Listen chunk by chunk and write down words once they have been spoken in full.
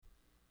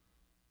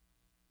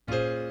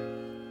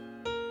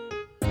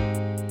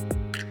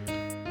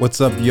What's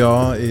up,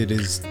 y'all? It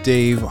is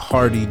Dave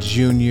Hardy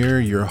Jr.,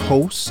 your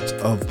host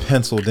of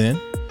Penciled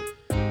In.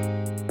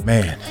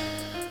 Man,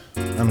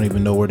 I don't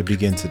even know where to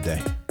begin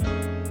today.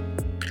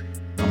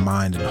 My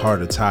mind and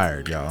heart are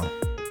tired, y'all.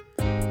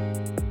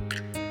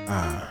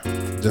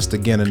 Just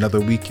again, another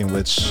week in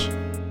which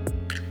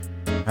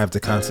I have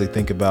to constantly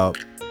think about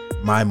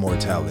my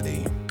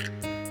mortality.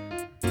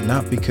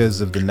 Not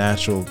because of the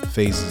natural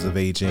phases of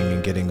aging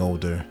and getting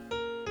older,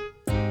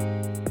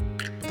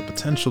 but the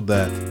potential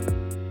that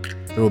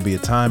there will be a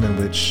time in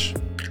which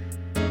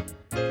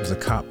there's a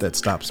cop that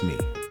stops me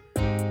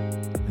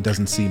and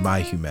doesn't see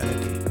my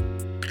humanity.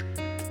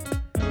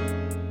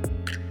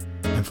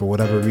 And for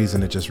whatever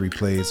reason, it just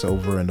replays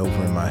over and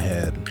over in my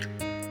head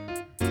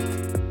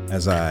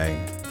as I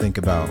think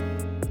about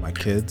my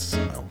kids,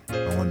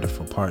 my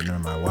wonderful partner,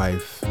 my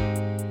wife,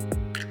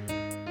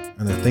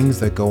 and the things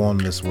that go on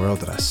in this world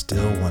that I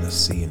still want to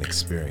see and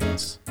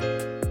experience.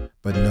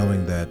 But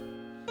knowing that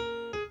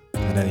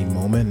at any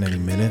moment, any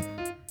minute,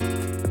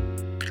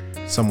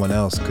 someone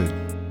else could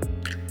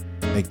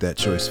make that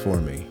choice for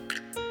me.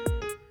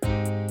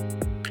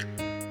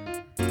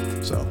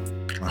 So,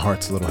 my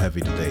heart's a little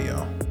heavy today,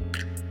 y'all.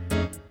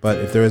 But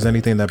if there is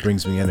anything that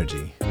brings me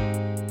energy,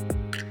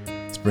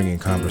 it's bringing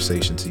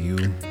conversation to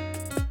you,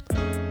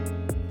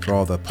 for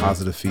all the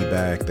positive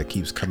feedback that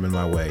keeps coming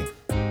my way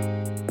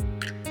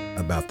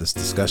about this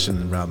discussion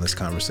and around this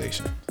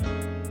conversation.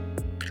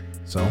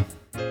 So,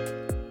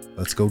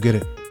 let's go get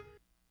it.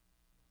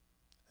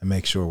 And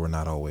make sure we're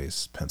not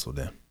always penciled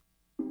in.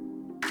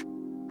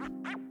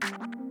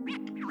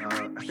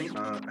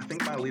 I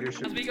think my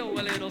leadership. We go a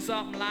little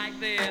something like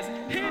this.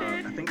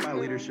 I think my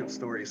leadership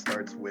story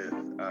starts with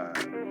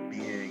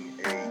being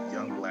a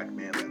young black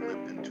man that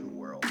lived in two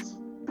worlds.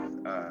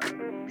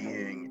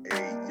 Being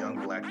a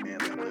young black man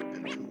that lived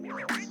in two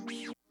worlds.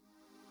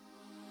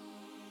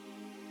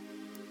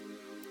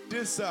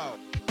 This out.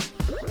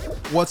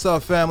 What's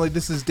up, family?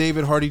 This is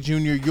David Hardy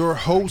Jr., your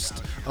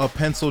host of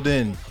Penciled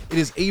In. It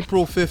is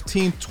April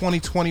 15th,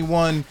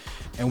 2021,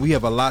 and we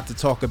have a lot to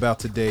talk about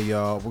today,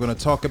 y'all. We're going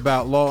to talk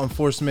about law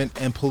enforcement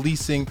and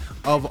policing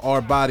of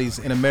our bodies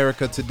in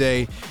America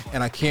today,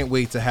 and I can't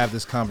wait to have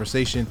this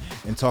conversation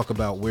and talk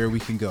about where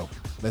we can go.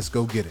 Let's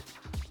go get it.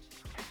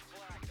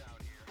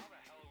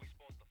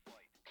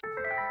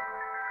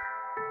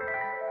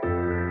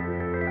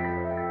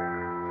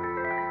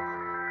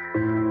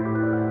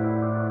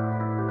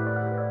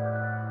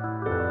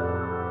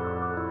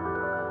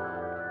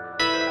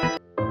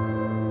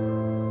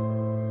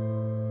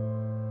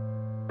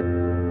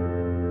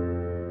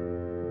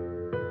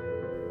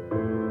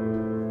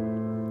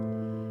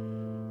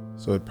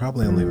 So it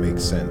probably only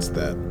makes sense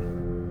that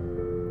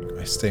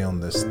I stay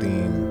on this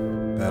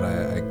theme that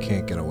I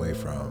can't get away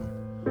from.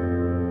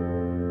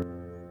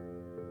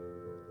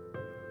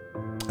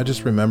 I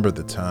just remember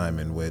the time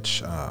in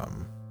which I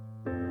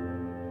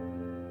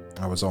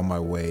was on my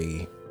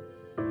way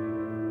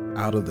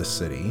out of the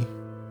city,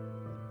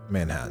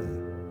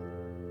 Manhattan,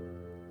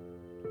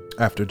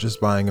 after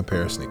just buying a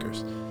pair of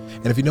sneakers.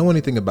 And if you know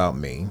anything about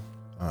me,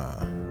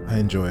 I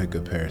enjoy a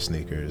good pair of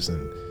sneakers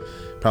and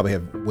probably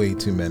have way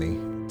too many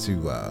too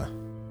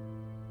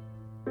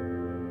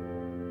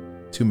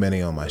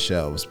many on my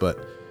shelves. But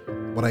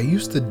what I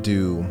used to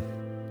do,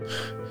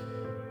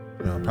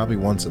 probably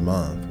once a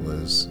month,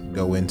 was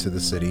go into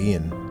the city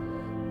and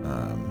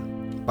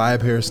buy a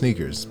pair of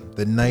sneakers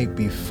the night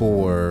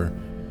before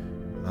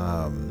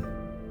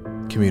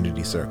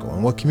Community Circle.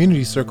 And what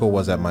Community Circle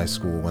was at my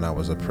school when I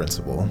was a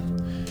principal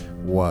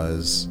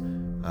was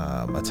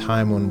a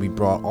time when we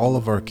brought all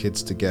of our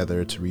kids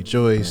together to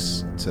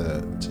rejoice,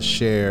 to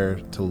share,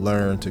 to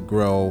learn, to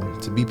grow,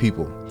 to be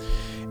people.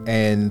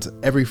 And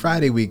every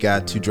Friday we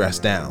got to dress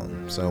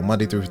down. So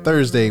Monday through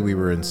Thursday we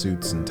were in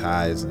suits and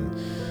ties and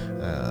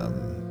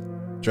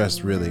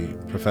dressed really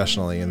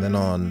professionally. And then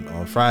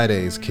on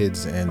Fridays,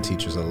 kids and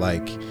teachers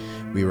alike,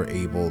 we were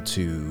able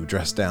to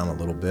dress down a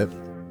little bit,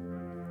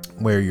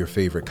 wear your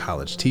favorite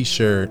college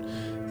t-shirt,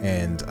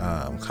 and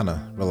kind of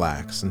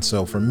relax. And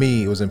so for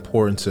me, it was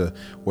important to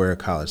wear a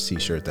college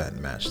t-shirt that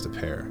matched a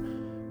pair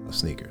of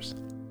sneakers.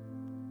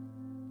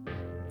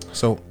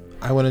 So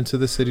I went into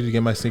the city to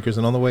get my sneakers,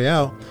 and on the way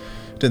out,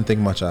 didn't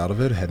think much out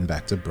of it, heading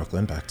back to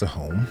Brooklyn, back to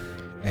home.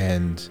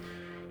 And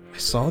I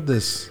saw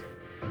this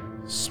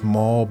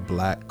small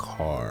black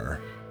car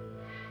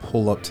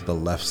pull up to the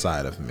left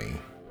side of me.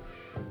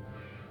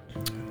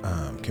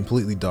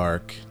 Completely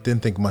dark,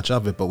 didn't think much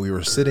of it, but we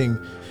were sitting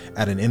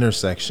at an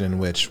intersection,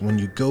 which when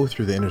you go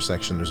through the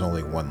intersection, there's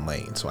only one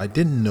lane. So I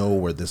didn't know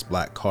where this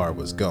black car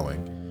was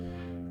going.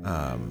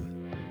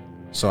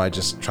 So I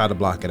just try to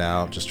block it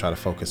out, just try to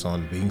focus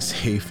on being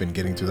safe and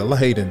getting through the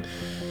light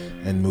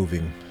and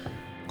moving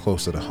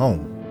closer to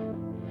home.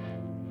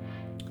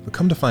 But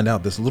come to find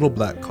out, this little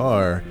black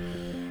car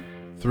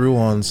threw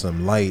on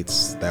some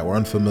lights that were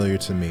unfamiliar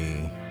to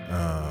me,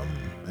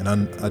 and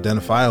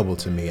unidentifiable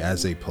to me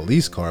as a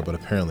police car, but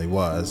apparently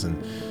was.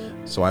 And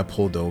so I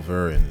pulled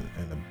over and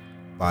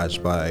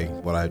abided by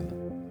what I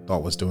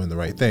thought was doing the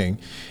right thing.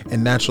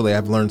 And naturally,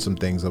 I've learned some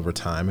things over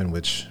time in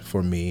which,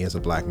 for me as a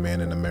black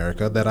man in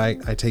America, that I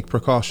take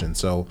precaution.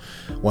 So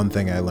one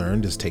thing I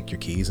learned is take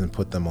your keys and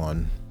put them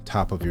on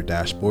top of your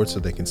dashboard so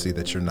they can see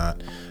that you're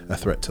not a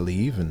threat to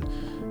leave, and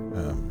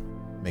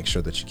make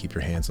sure that you keep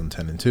your hands on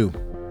 10 and 2.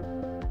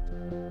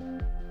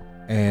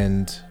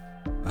 And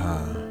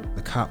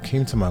the cop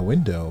came to my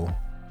window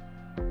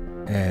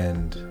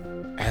and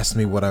asked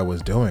me what I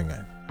was doing.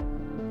 I,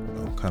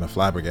 kind of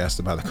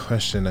flabbergasted by the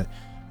question. I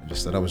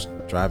just said I was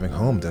driving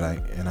home. I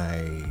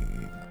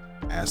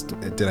asked,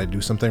 did I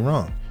do something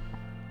wrong?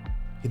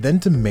 He then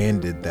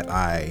demanded that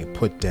I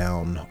put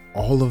down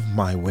all of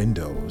my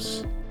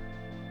windows.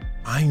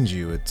 Mind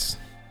you, it's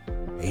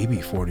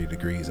maybe 40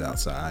 degrees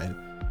outside.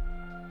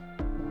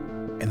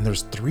 And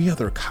there's 3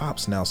 other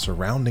cops now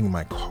surrounding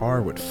my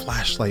car with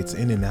flashlights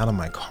in and out of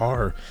my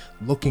car,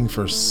 looking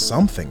for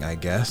something, I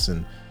guess.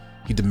 And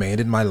he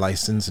demanded my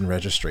license and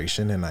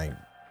registration, and I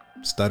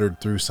stuttered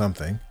through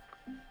something.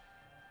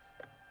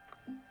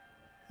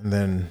 And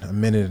then a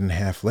minute and a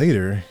half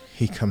later,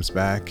 he comes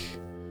back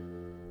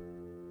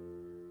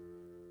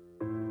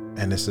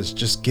and it says,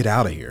 just get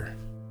out of here.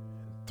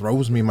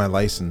 Throws me my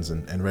license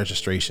and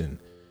registration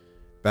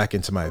back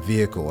into my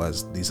vehicle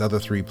as these other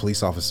 3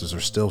 police officers are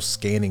still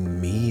scanning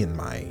me and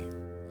my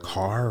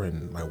car,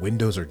 and my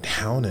windows are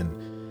down.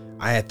 And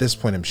I, at this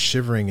point, am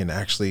shivering and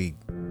actually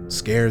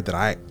scared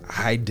that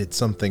I did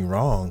something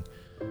wrong.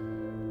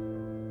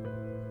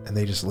 And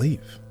they just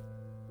leave.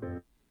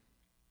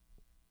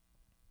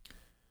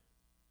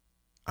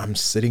 I'm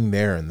sitting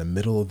there in the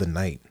middle of the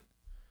night,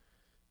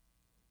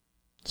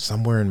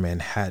 somewhere in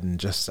Manhattan,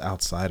 just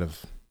outside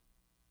of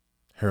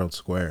Herald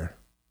Square,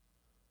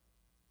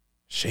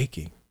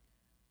 shaking,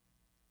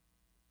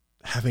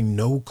 having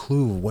no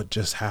clue of what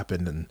just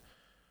happened and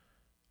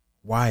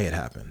why it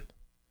happened,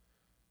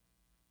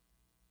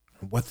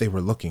 and what they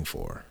were looking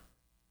for.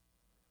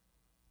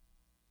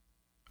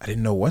 I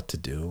didn't know what to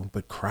do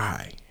but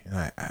cry. And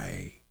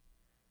I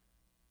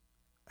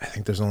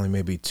think there's only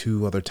maybe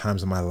 2 other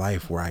times in my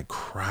life where I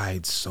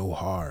cried so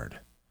hard.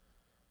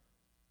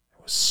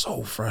 I was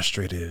so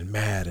frustrated and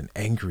mad and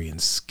angry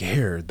and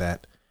scared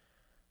that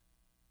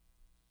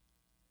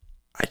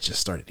I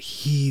just started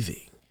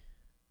heaving,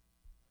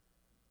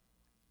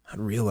 not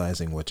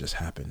realizing what just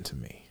happened to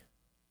me.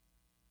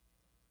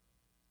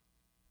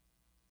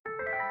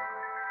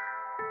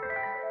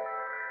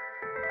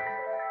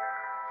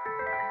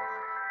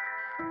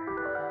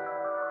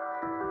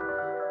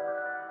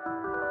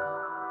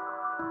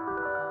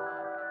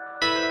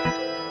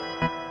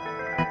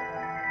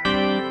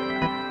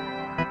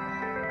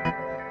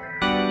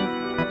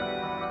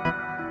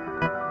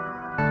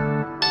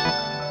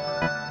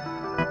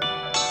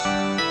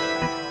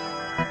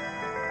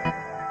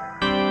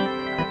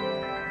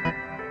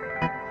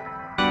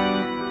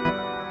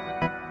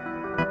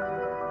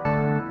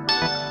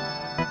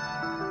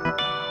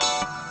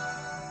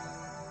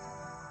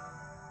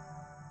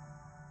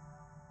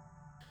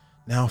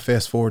 Now,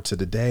 fast forward to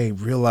today,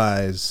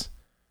 realize,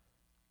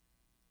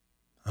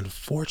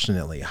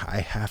 unfortunately,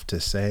 I have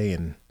to say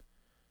and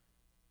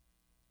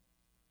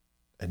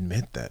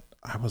admit that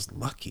I was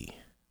lucky.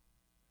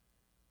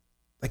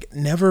 Like,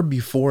 never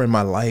before in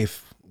my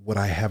life would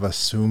I have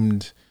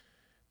assumed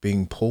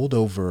being pulled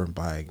over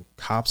by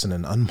cops in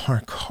an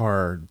unmarked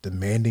car,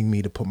 demanding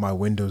me to put my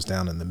windows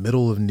down in the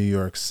middle of New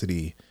York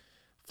City,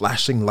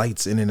 flashing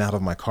lights in and out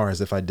of my car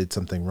as if I did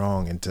something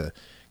wrong, and to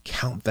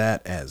count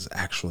that as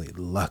actually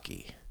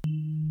lucky.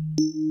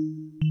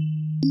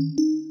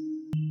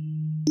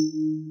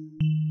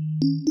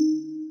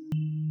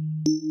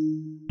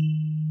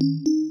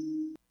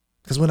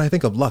 Because when I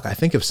think of luck, I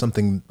think of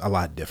something a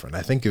lot different.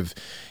 I think of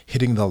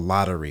hitting the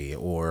lottery,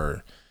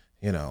 or,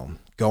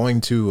 going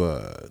to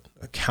a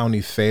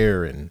county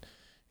fair and,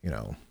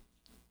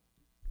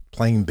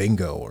 playing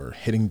bingo, or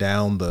hitting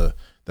down the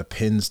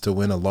pins to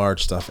win a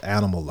large stuffed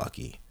animal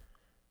lucky.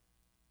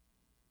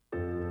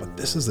 But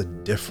this is a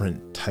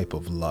different type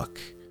of luck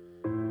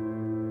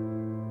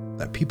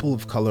that people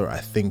of color, I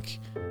think,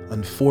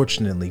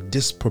 unfortunately,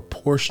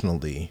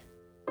 disproportionately,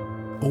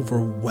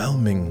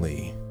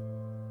 overwhelmingly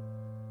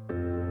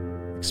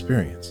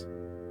experience,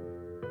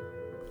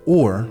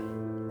 or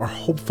are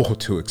hopeful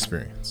to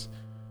experience.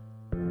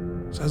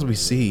 So as we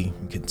see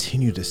and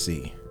continue to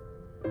see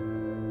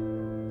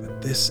that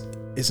this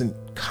isn't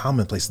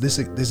commonplace,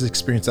 this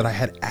experience that I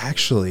had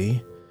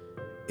actually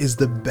is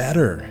the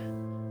better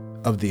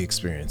of the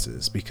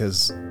experiences,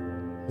 because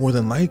more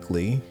than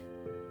likely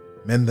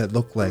men that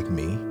look like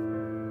me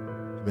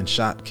have been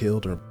shot,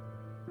 killed, or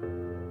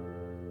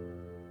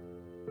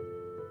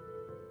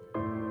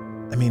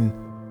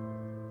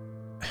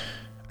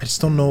I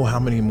just don't know how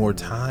many more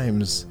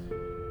times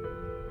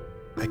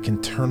I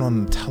can turn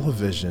on the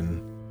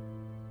television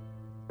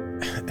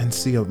and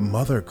see a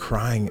mother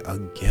crying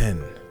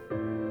again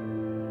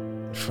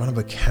in front of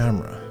a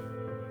camera,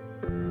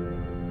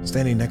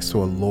 standing next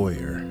to a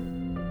lawyer,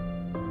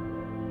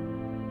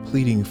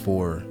 pleading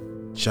for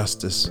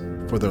justice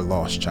for their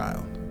lost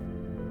child.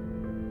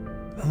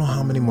 I don't know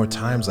how many more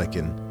times I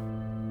can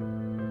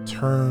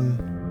turn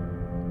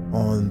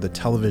on the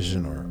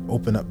television or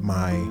open up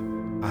my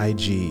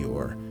IG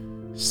or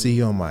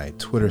see on my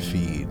Twitter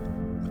feed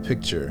a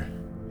picture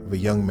of a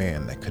young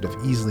man that could have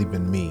easily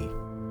been me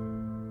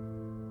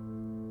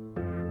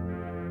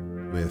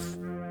with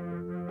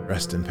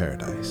 "Rest in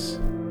Paradise,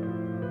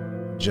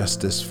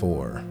 Justice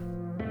for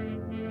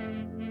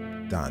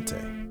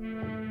Dante,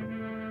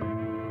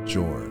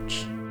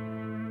 George,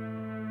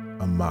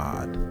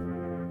 Ahmaud,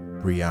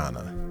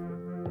 Brianna."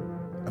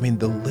 I mean,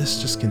 the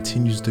list just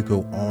continues to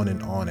go on,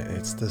 and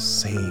it's the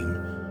same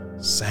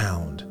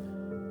sound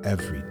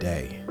every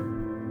day.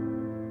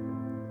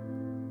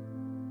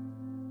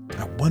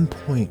 At one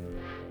point,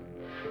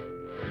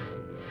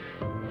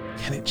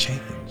 can it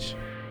change?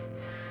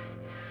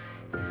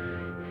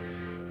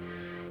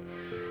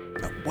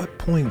 At what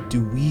point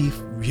do we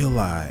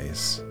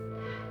realize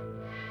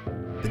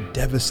the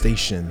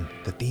devastation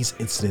that these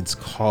incidents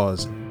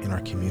cause in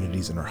our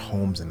communities, in our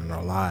homes, and in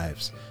our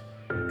lives?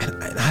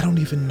 And I don't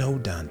even know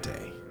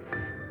Dante.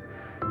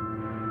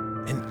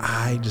 And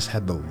I just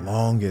had the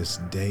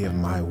longest day of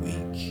my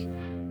week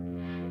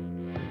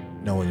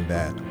knowing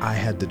that I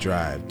had to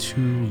drive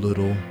 2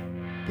 little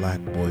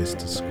black boys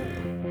to school.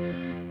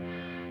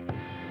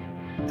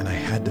 And I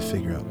had to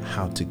figure out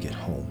how to get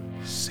home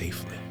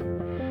safely.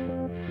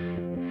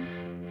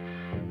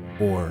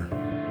 Or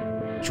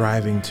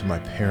driving to my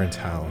parents'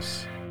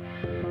 house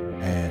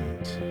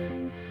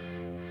and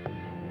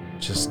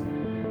just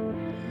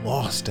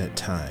lost at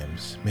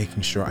times,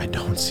 making sure I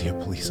don't see a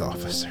police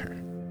officer.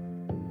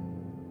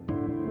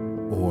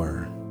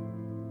 Or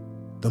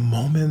the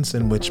moments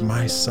in which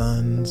my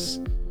sons,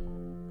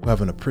 who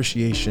have an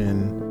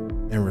appreciation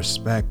and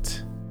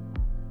respect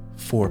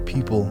for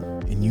people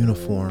in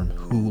uniform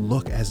who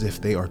look as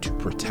if they are to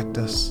protect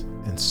us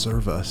and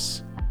serve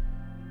us,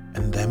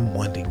 and them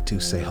wanting to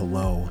say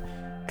hello,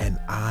 and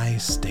I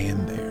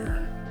stand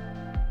there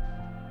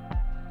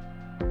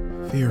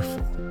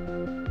fearful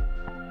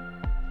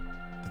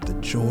that the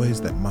joys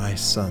that my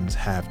sons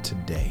have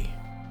today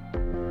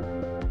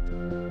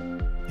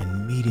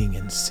in meeting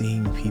and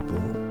seeing people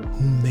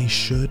whom they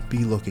should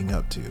be looking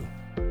up to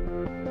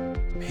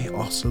may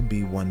also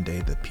be one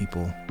day the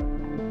people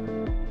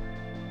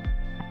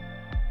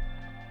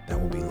that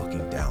will be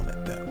looking down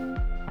at them.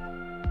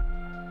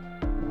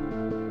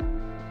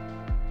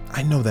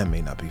 I know that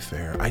may not be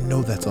fair. I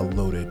know that's a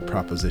loaded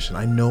proposition.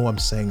 I know I'm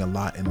saying a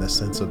lot in the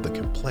sense of the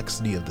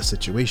complexity of the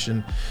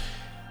situation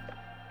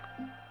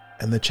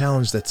and the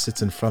challenge that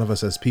sits in front of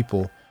us as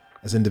people,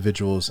 as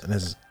individuals, and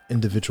as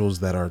individuals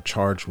that are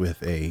charged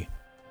with a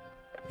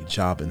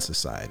job in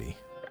society.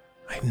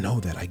 I know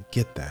that. I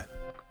get that.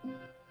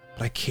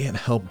 But I can't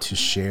help to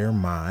share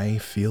my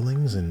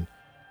feelings and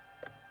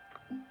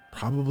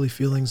probably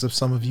feelings of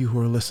some of you who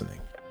are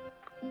listening.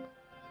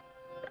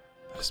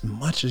 As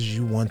much as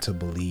you want to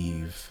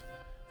believe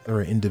there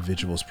are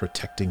individuals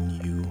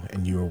protecting you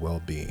and your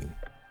well-being,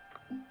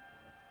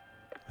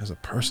 as a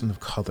person of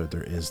color,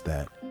 there is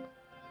that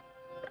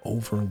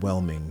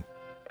overwhelming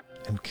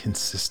and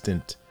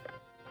consistent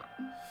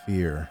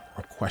fear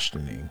or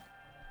questioning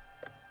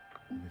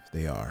if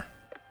they are.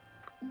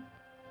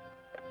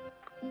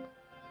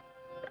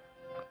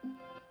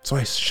 So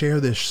I share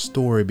this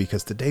story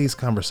because today's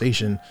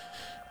conversation,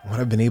 what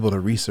I've been able to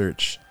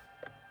research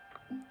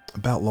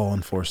about law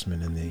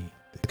enforcement and the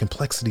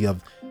complexity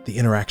of the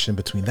interaction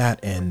between that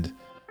and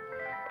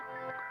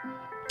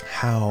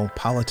how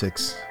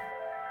politics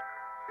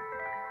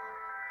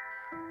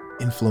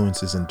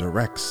influences and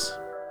directs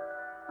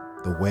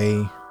the way,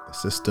 the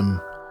system,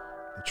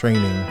 the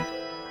training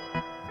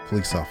of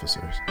police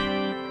officers,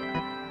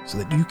 so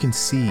that you can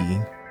see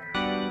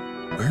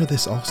where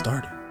this all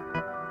started.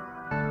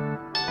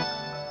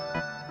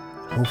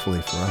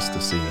 Hopefully for us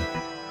to see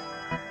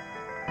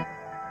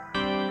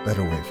a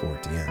better way for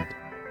it to end.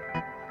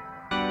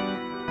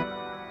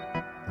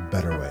 A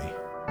better way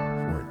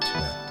for it to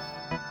end.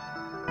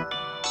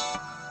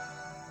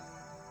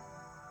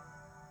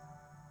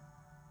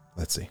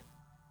 Let's see.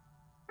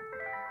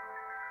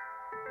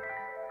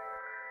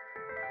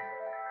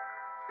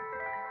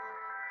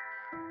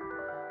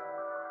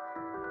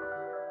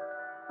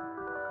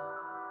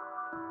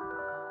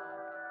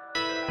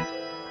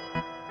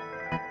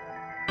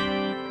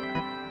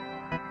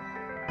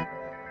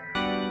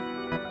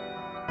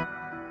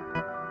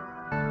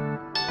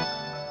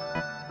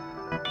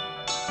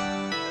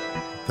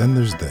 Then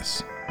there's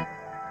this.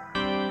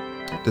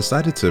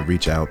 Decided to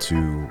reach out to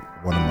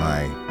one of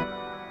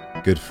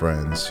my good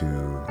friends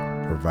who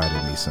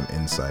provided me some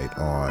insight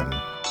on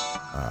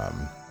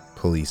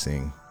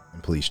policing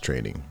and police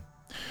training.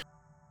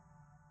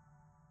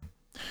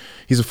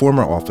 He's a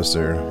former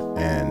officer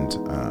and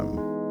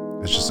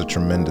is just a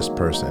tremendous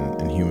person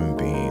and human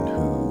being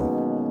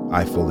who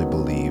I fully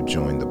believe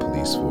joined the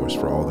police force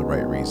for all the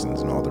right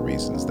reasons and all the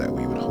reasons that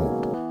we would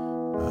hope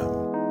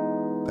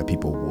that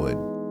people would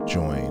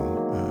join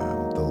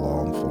the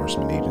law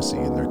enforcement agency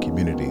in their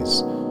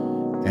communities.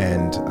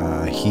 And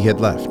he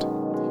had left.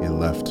 He had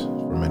left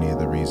for many of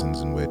the reasons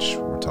in which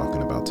we're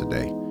talking about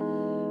today.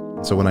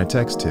 So when I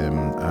text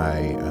him,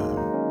 I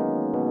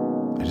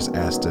I just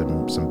asked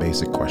him some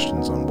basic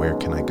questions on where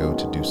can I go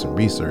to do some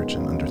research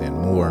and understand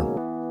more.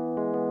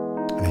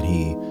 And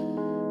he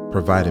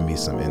provided me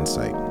some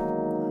insight,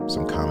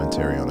 some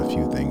commentary on a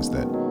few things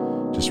that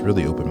just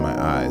really opened my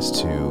eyes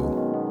to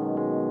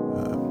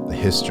the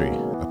history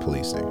of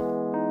policing.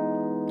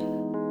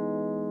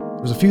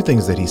 There's a few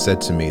things that he said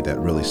to me that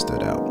really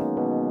stood out.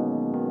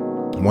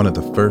 One of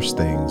the first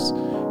things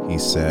he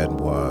said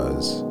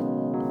was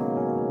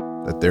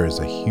that there is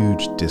a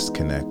huge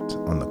disconnect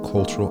on the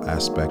cultural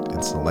aspect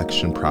and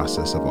selection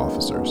process of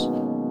officers,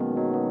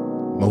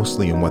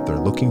 mostly in what they're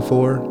looking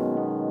for,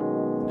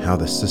 and how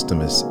the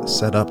system is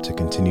set up to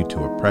continue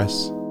to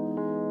oppress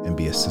and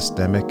be a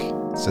systematic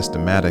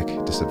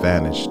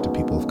disadvantage to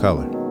people of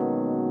color.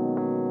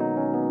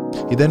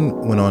 He then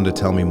went on to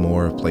tell me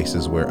more of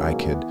places where I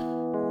could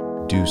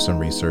do some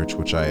research,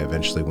 which I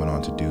eventually went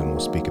on to do and we'll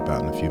speak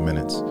about in a few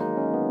minutes.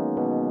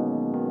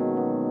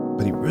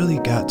 But he really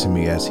got to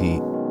me as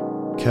he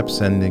kept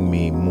sending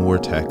me more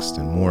text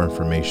and more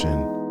information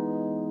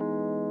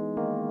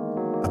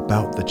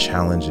about the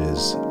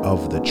challenges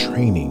of the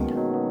training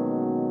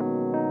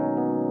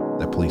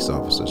that police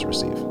officers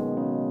receive.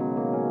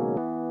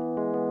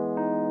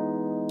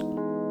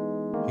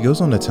 He goes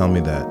on to tell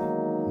me that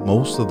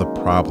most of the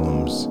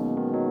problems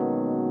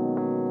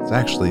is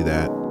actually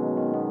that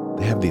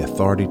they have the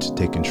authority to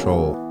take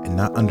control, and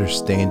not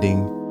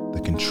understanding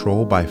the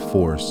control by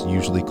force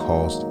usually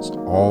causes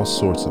all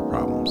sorts of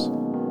problems,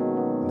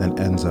 and then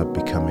ends up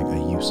becoming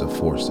a use of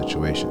force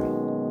situation.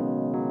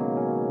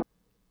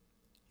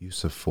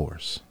 Use of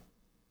force.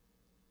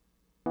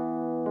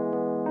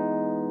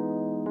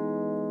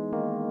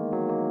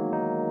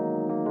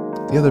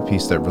 The other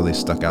piece that really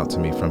stuck out to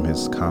me from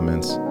his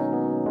comments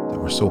that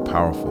were so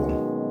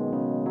powerful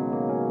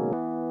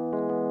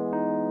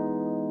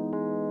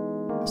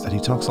is that he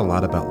talks a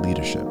lot about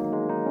leadership.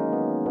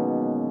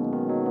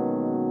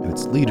 And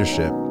it's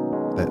leadership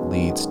that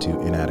leads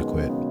to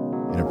inadequate,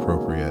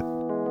 inappropriate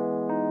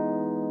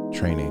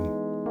training.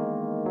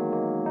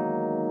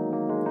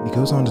 He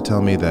goes on to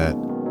tell me that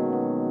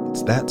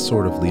it's that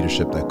sort of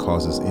leadership that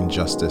causes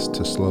injustice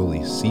to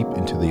slowly seep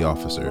into the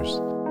officers,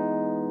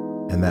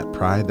 and that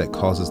pride that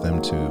causes them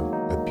to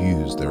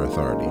abuse their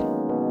authority.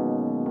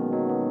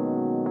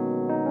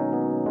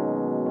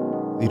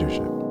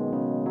 Leadership.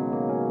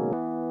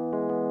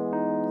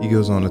 He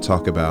goes on to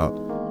talk about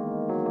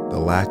the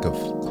lack of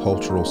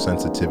cultural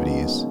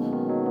sensitivities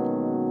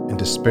and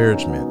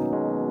disparagement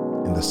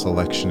in the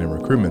selection and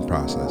recruitment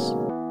process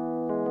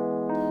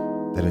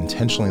that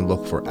intentionally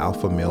look for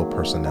alpha male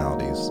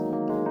personalities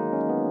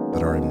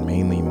that are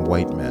mainly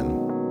white men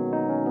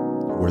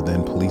who are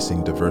then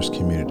policing diverse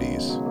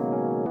communities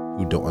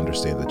who don't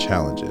understand the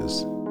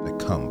challenges that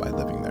come by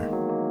living there.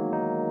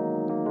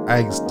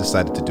 I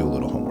decided to do a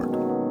little homework.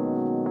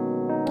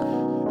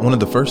 One of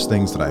the first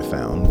things that I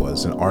found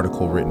was an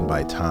article written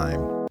by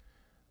Time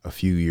a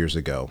few years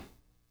ago,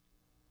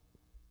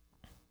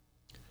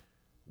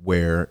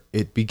 where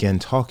it began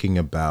talking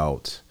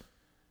about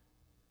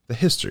the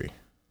history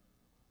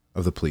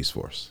of the police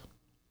force.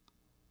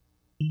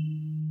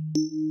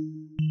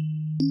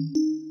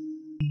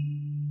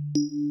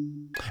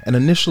 And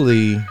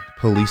initially,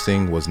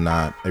 policing was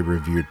not a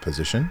revered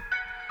position.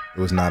 It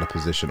was not a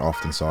position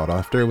often sought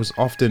after. It was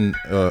often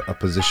a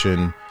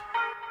position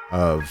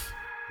of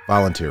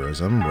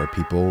volunteerism, where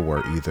people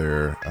were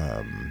either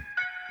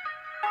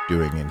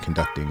doing and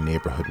conducting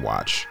neighborhood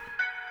watch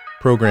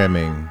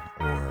programming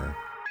or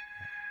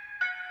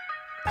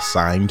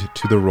assigned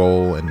to the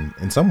role, and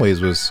in some ways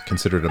was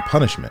considered a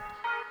punishment.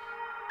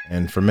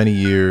 And for many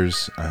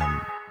years,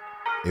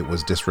 it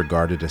was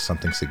disregarded as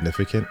something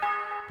significant,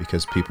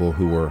 because people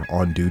who were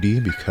on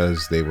duty,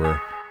 because they were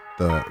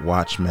the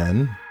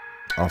watchmen,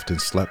 often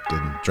slept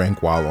and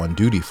drank while on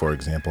duty, for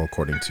example,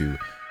 according to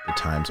the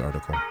Times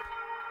article.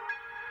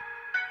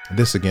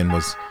 This again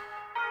was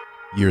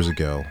years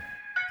ago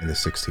in the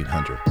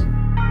 1600s.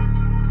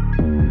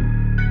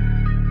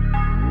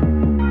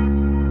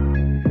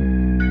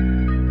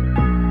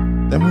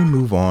 Then we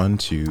move on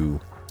to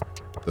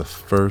the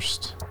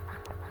first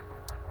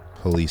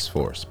police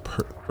force.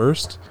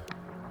 First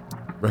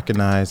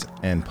recognized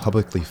and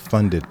publicly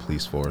funded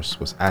police force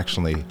was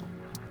actually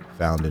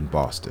found in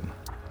Boston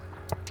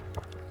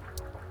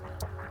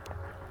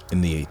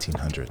in the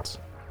 1800s.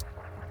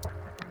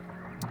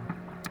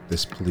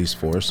 This police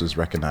force is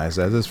recognized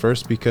as its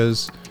first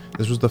because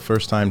this was the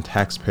first time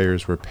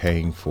taxpayers were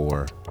paying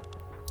for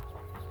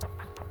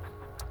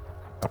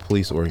a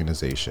police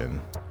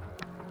organization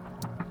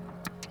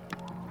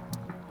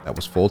that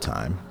was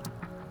full-time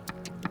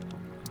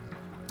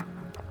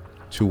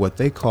to what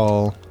they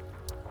call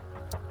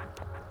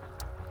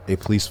a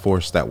police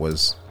force that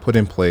was put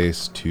in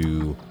place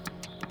to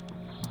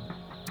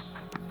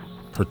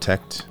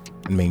protect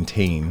and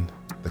maintain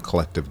the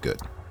collective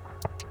good.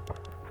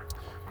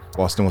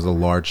 Boston was a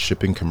large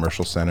shipping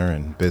commercial center,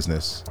 and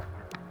business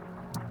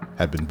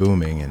had been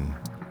booming, and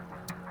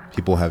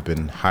people have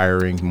been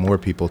hiring more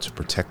people to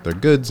protect their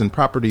goods and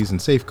properties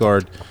and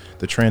safeguard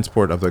the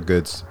transport of their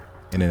goods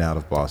in and out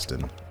of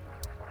Boston.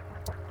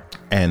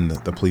 and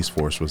the police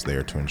force was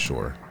there to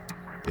ensure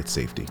its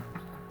safety.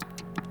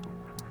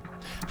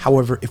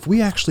 However, if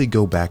we actually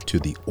go back to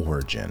the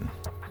origin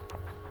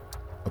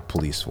of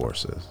police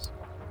forces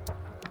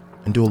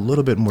and do a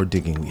little bit more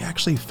digging, we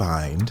actually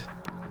find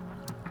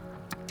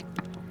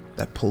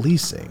that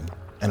policing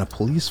and a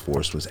police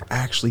force was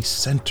actually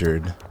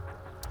centered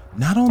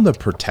not on the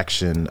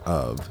protection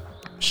of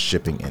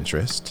shipping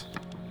interest,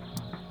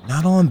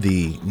 not on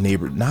the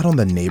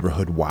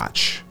neighborhood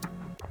watch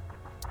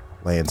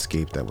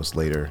landscape that was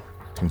later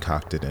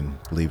concocted and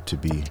believed to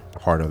be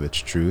part of its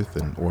truth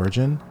and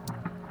origin.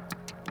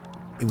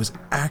 It was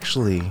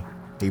actually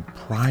a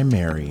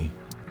primary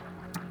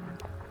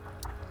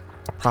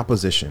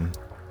proposition,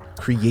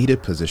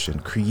 created position,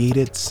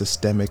 created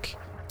systemic,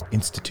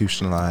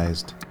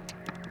 institutionalized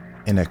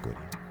inequity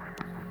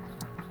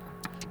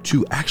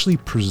to actually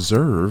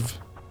preserve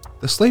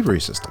the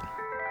slavery system.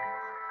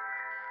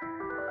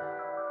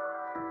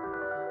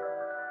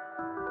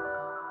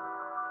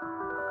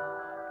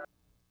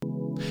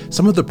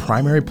 Some of the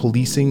primary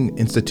policing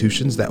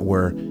institutions that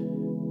were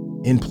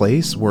in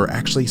place were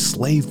actually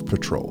slave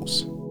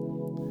patrols,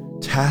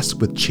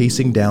 tasked with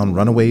chasing down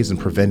runaways and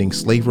preventing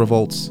slave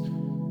revolts.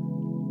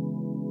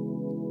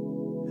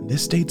 And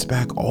this dates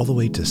back all the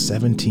way to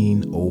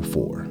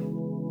 1704.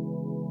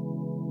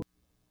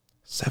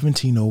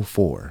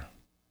 1704,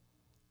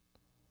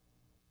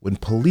 when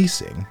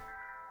policing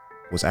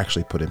was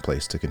actually put in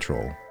place to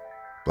control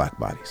black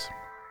bodies.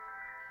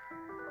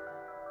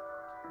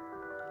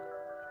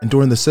 And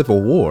during the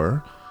Civil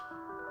War,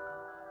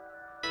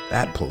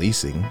 that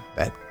policing,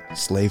 that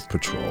slave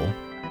patrol,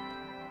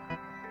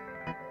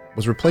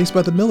 was replaced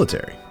by the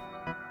military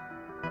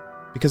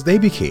because they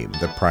became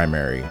the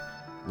primary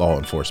law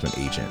enforcement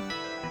agent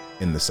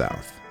in the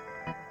South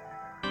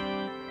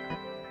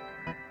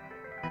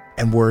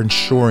and were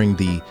ensuring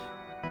the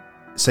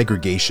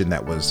segregation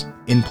that was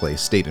in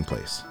place, stayed in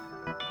place,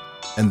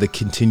 and the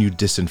continued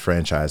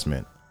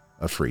disenfranchisement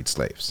of freed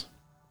slaves.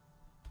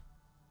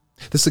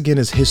 This again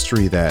is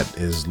history that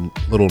is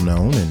little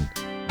known and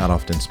not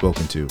often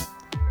spoken to,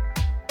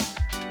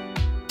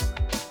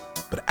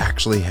 but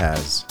actually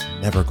has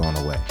never gone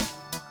away.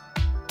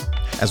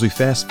 As we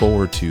fast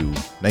forward to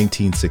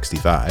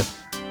 1965,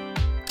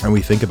 and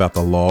we think about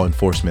the Law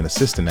Enforcement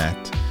Assistance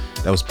Act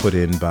that was put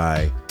in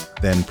by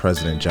then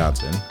President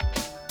Johnson,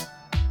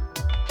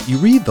 you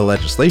read the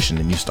legislation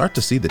and you start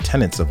to see the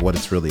tenets of what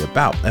it's really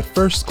about. At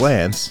first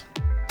glance,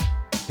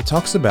 it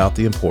talks about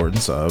the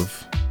importance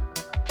of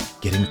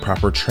getting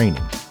proper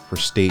training for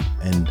state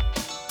and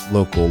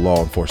local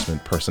law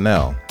enforcement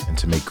personnel and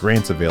to make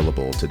grants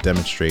available to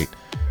demonstrate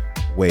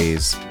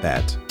ways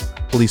that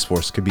police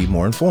force could be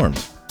more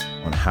informed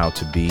on how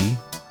to be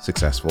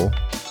successful,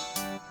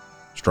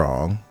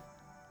 strong,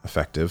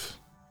 effective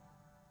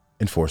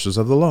enforcers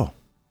of the law.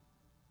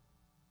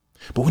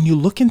 But when you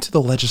look into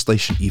the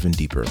legislation even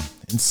deeper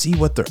and see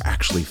what they're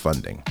actually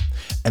funding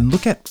and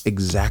look at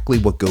exactly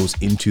what goes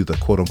into the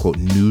quote unquote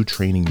new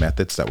training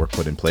methods that were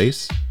put in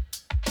place,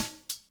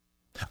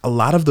 a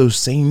lot of those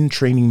same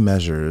training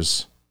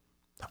measures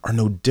are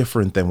no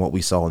different than what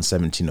we saw in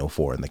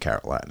 1704 in the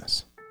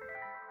Carolinas.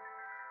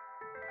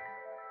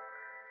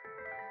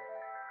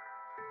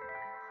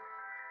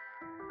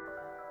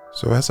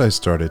 So as I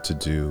started to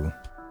do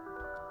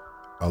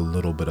a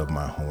little bit of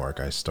my homework,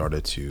 I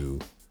started to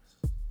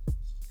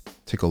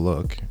take a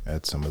look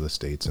at some of the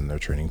states and their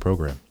training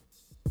program.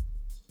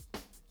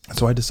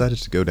 So I decided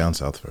to go down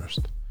south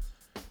first.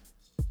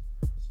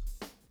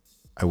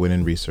 I went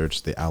and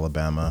researched the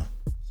Alabama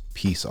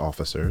peace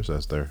officers,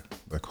 as they're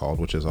called,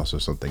 which is also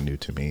something new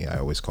to me. I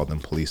always called them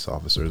police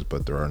officers,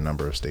 but there are a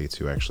number of states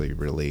who actually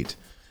relate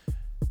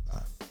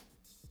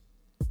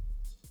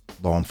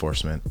law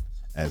enforcement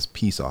as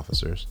peace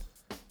officers.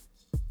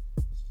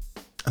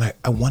 And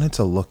I wanted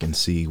to look and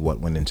see what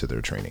went into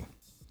their training.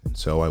 And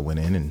so I went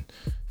in and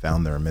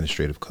found their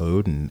administrative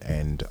code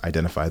and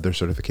identified their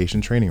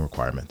certification training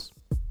requirements.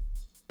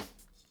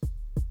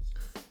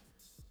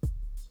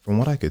 From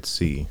what I could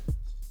see,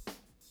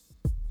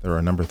 there are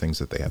a number of things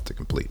that they have to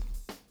complete.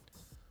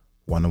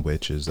 One of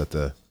which is that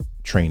the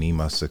trainee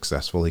must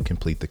successfully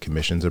complete the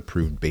commission's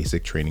approved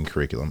basic training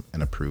curriculum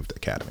and approved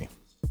academy.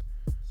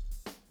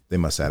 They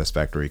must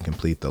satisfactorily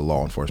complete the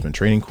law enforcement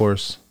training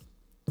course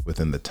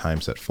within the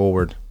time set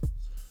forward.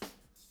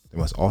 They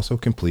must also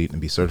complete and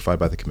be certified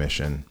by the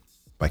commission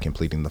by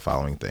completing the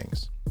following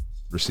things: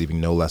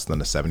 receiving no less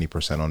than a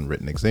 70% on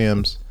written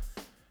exams,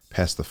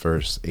 pass the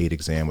first 8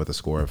 exam with a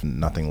score of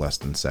nothing less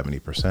than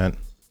 70%.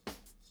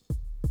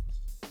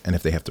 And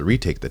if they have to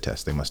retake the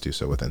test, they must do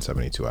so within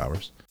 72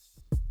 hours.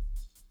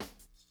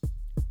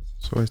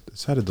 So I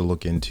decided to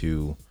look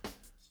into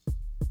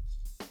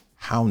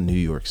how New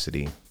York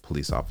City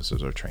police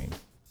officers are trained.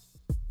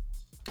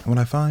 And what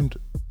I find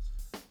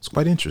is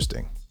quite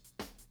interesting.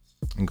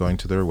 In going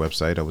to their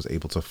website, I was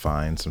able to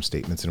find some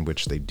statements in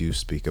which they do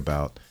speak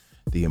about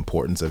the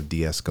importance of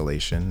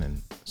de-escalation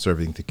and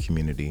serving the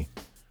community.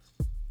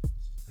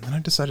 And then I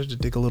decided to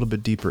dig a little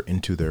bit deeper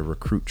into their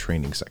recruit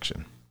training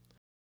section.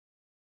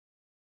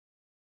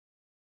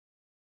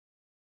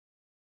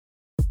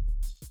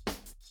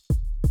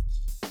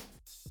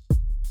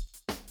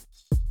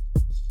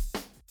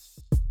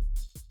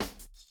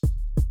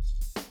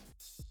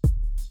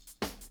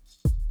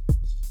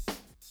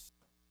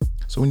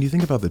 So when you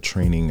think about the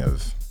training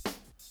of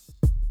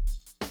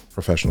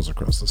professionals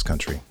across this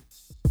country,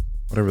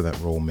 whatever that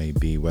role may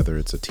be, whether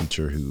it's a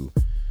teacher who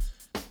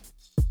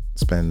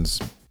spends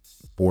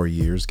 4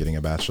 years getting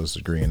a bachelor's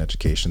degree in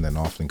education, then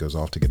often goes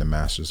off to get a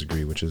master's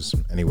degree, which is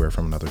anywhere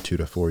from another 2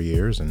 to 4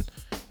 years. And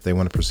if they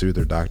want to pursue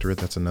their doctorate,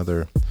 that's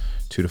another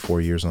 2 to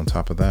 4 years on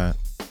top of that.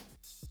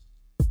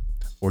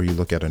 Or you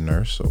look at a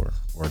nurse or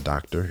a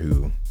doctor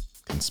who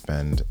can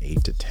spend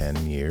 8 to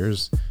 10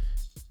 years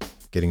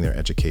getting their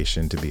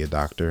education to be a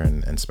doctor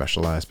and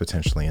specialize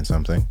potentially in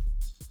something.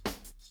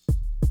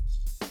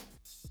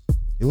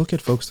 You look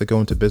at folks that go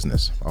into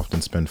business,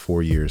 often spend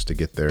 4 years to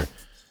get their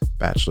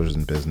bachelor's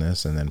in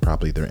business and then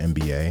probably their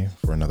MBA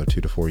for another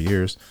 2 to 4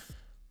 years.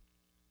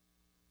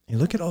 You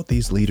look at all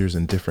these leaders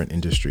in different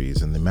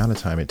industries and the amount of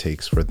time it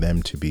takes for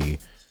them to be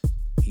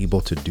able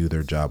to do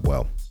their job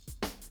well.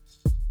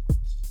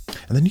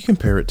 And then you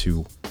compare it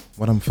to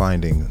what I'm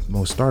finding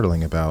most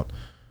startling about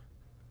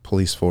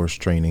police force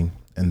training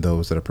and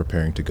those that are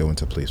preparing to go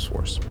into police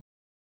force.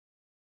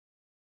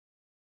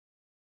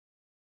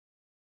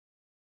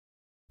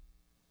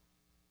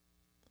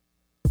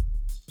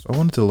 So I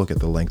wanted to look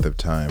at the length of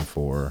time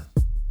for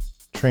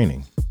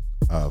training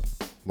of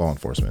law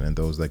enforcement and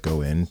those that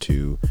go in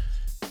to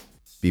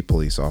be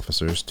police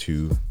officers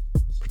to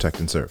protect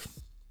and serve.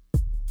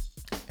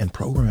 And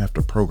program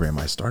after program,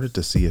 I started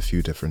to see a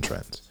few different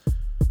trends.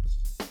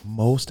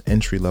 Most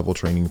entry-level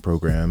training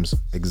programs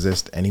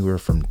exist anywhere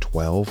from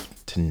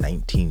 12 to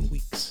 19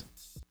 weeks.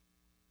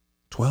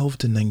 12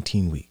 to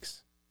 19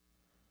 weeks.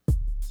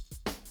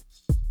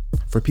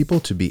 For people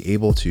to be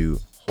able to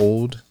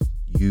hold,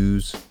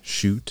 use,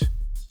 shoot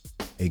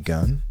a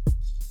gun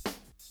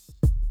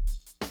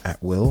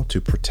at will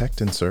to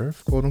protect and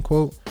serve, quote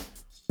unquote,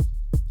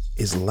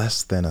 is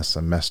less than a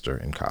semester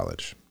in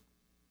college.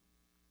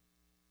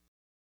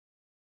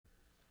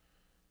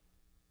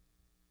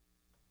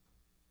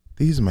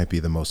 These might be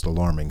the most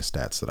alarming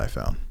stats that I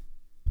found.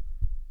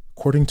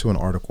 According to an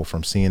article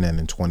from CNN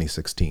in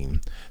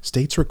 2016,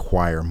 states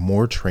require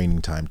more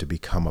training time to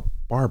become a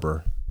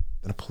barber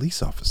than a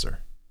police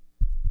officer.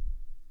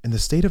 In the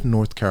state of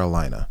North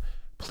Carolina,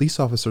 police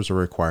officers are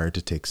required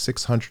to take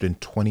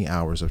 620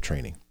 hours of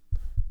training,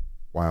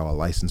 while a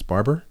licensed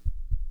barber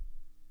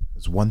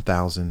is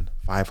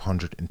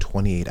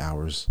 1,528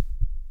 hours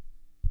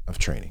of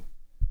training.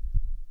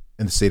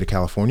 In the state of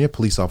California,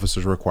 police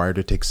officers are required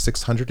to take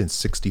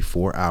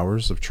 664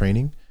 hours of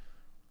training,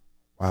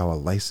 while a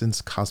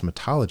licensed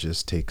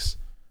cosmetologist takes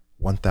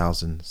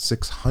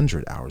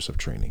 1,600 hours of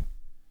training.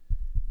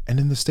 And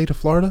in the state of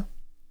Florida,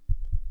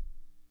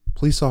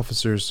 police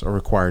officers are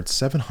required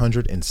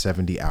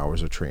 770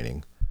 hours of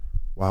training,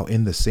 while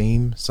in the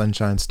same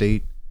Sunshine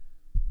State,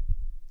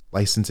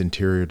 licensed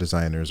interior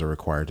designers are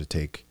required to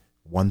take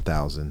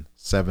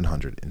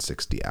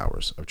 1,760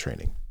 hours of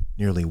training.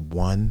 Nearly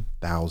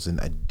 1,000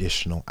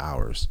 additional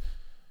hours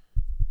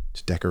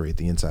to decorate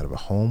the inside of a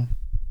home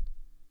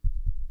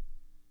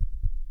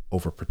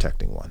over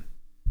protecting one.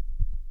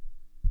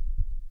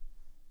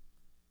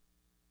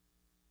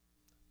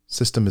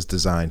 System is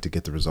designed to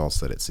get the results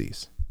that it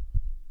sees.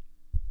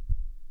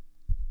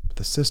 But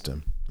the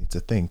system needs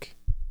to think,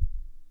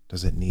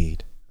 does it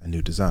need a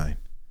new design?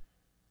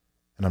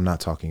 And I'm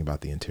not talking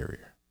about the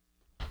interior.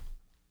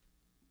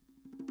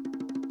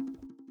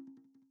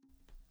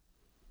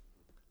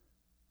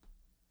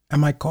 And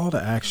my call to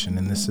action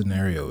in this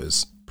scenario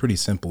is pretty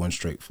simple and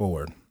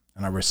straightforward.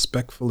 And I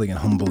respectfully and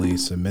humbly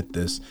submit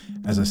this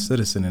as a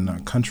citizen in our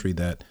country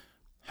that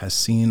has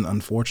seen,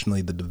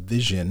 unfortunately, the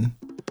division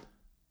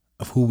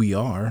of who we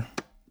are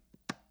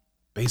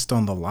based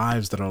on the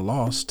lives that are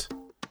lost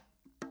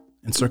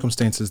in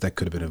circumstances that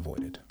could have been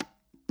avoided.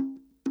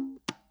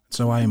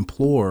 So I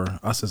implore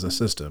us as a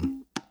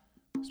system,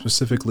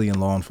 specifically in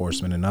law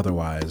enforcement and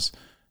otherwise,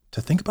 to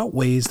think about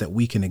ways that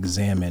we can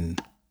examine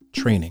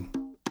training,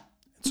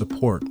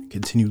 support,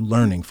 continue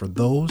learning for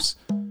those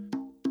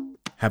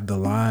have the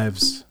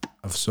lives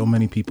of so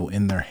many people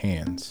in their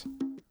hands.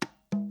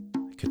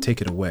 They could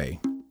take it away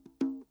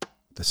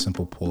with a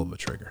simple pull of a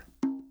trigger.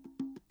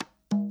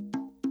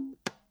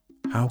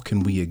 How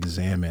can we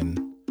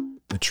examine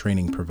the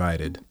training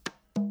provided,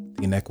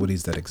 the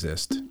inequities that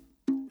exist,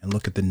 and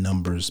look at the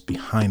numbers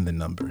behind the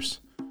numbers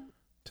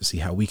to see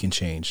how we can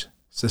change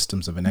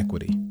systems of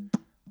inequity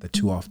that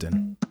too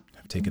often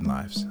have taken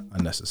lives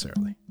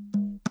unnecessarily?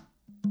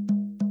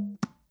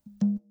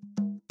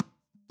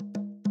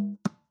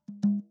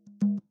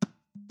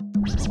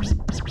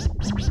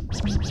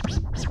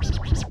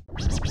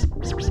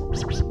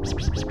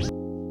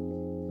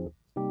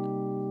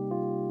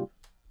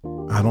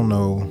 I don't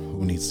know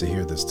who needs to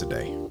hear this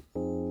today,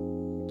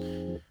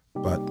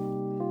 but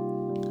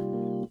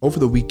over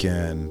the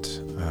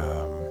weekend,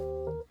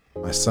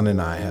 my son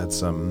and I had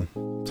some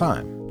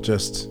time,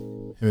 just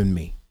him and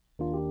me.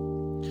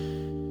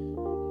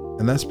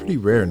 And that's pretty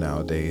rare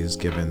nowadays,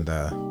 given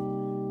the,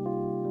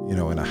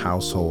 in a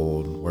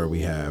household where we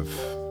have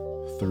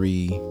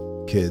 3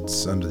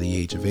 kids under the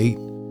age of 8,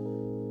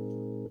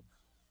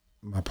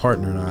 my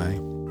partner and I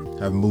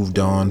have moved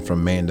on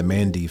from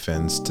man-to-man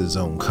defense to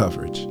zone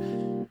coverage.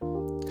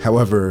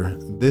 However,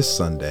 this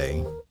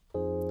Sunday,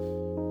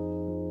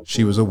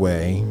 she was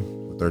away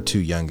with our 2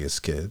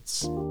 youngest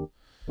kids.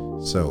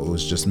 So it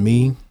was just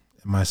me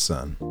and my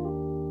son.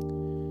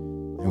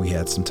 And we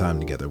had some time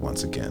together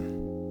once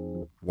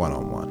again,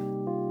 one-on-one.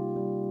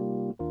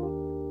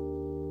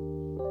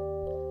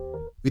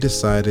 We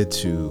decided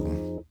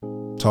to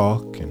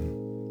talk,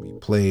 and we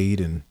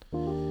played, and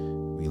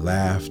we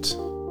laughed.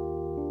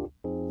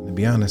 And to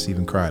be honest,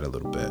 even cried a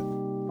little bit.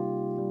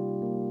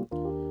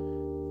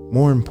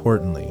 More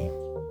importantly,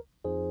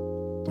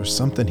 there's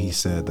something he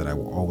said that I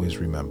will always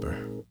remember.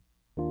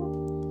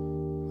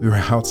 We were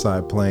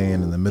outside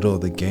playing in the middle of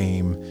the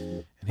game,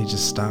 and he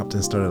just stopped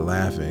and started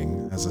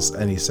laughing, as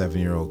any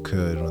 7-year-old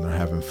could when they're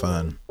having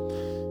fun,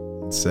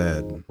 and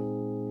said,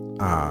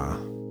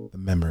 the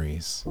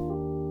memories.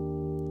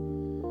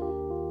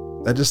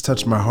 That just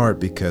touched my heart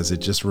because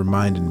it just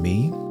reminded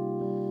me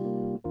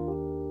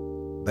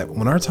that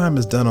when our time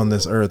is done on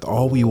this earth,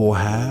 all we will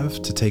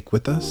have to take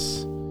with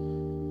us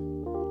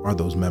are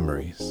those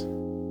memories.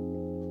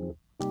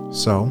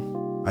 So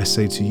I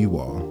say to you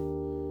all,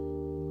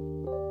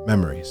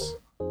 memories.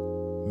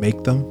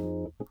 Make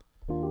them,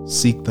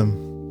 seek them,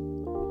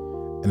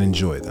 and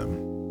enjoy them.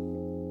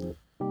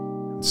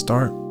 And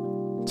start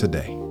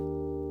today.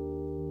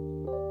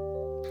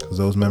 Because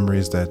those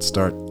memories that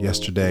start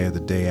yesterday or the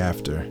day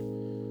after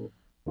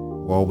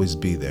will always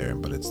be there,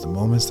 but it's the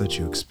moments that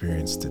you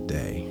experience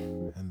today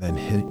and then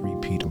hit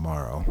repeat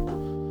tomorrow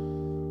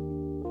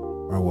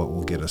are what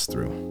will get us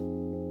through.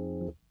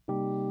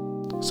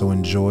 So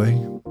enjoy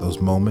those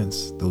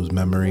moments, those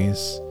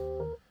memories,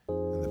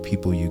 and the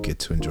people you get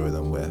to enjoy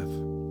them with.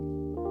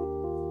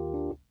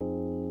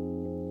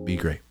 Be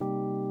great.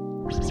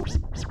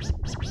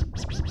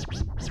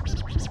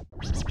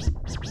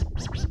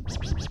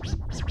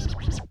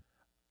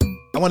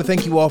 I want to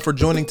thank you all for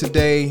joining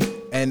today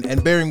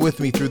and bearing with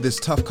me through this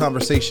tough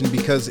conversation,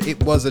 because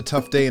it was a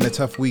tough day and a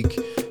tough week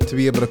to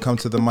be able to come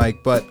to the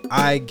mic, but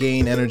I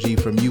gain energy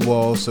from you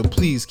all, so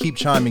please keep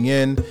chiming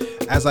in.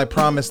 As I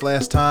promised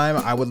last time,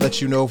 I would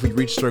let you know if we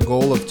reached our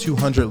goal of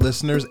 200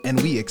 listeners,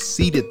 and we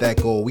exceeded that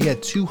goal. We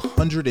had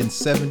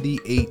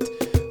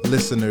 278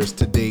 listeners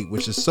to date,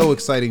 which is so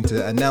exciting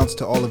to announce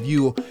to all of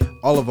you,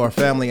 all of our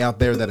family out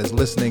there that is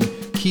listening.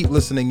 Keep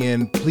listening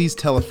in. Please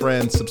tell a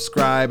friend,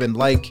 subscribe and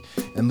like,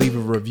 and leave a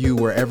review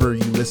wherever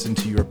you listen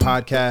to your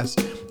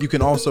podcast. You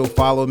can also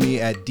follow me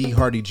at D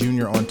Hardy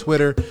Jr. on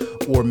Twitter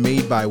or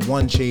Made by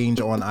One Change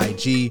on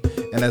IG.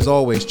 And as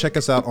always, check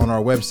us out on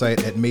our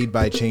website at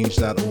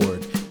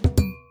madebychange.org.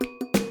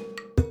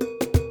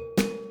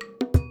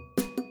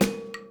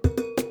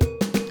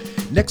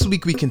 Next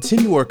week, we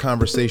continue our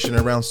conversation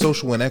around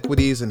social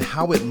inequities and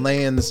how it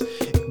lands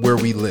where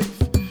we live.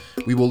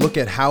 We will look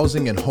at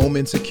housing and home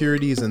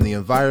insecurities and the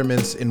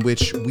environments in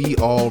which we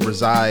all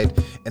reside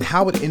and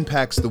how it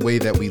impacts the way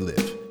that we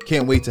live.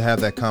 Can't wait to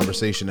have that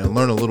conversation and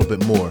learn a little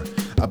bit more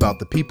about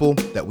the people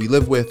that we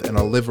live with and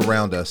live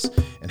around us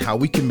and how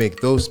we can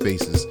make those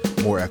spaces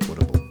more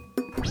equitable.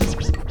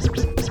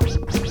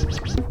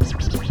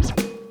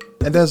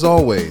 And as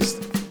always,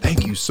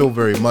 thank you so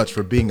very much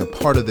for being a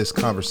part of this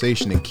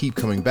conversation, and keep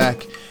coming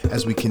back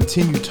as we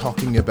continue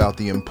talking about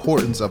the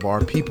importance of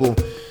our people,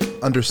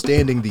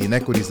 understanding the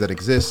inequities that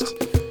exist,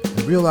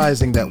 and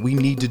realizing that we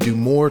need to do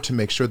more to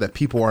make sure that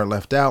people aren't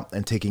left out,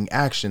 and taking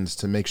actions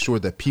to make sure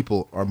that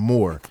people are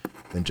more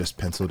than just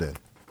penciled in.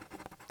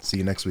 See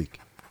you next week.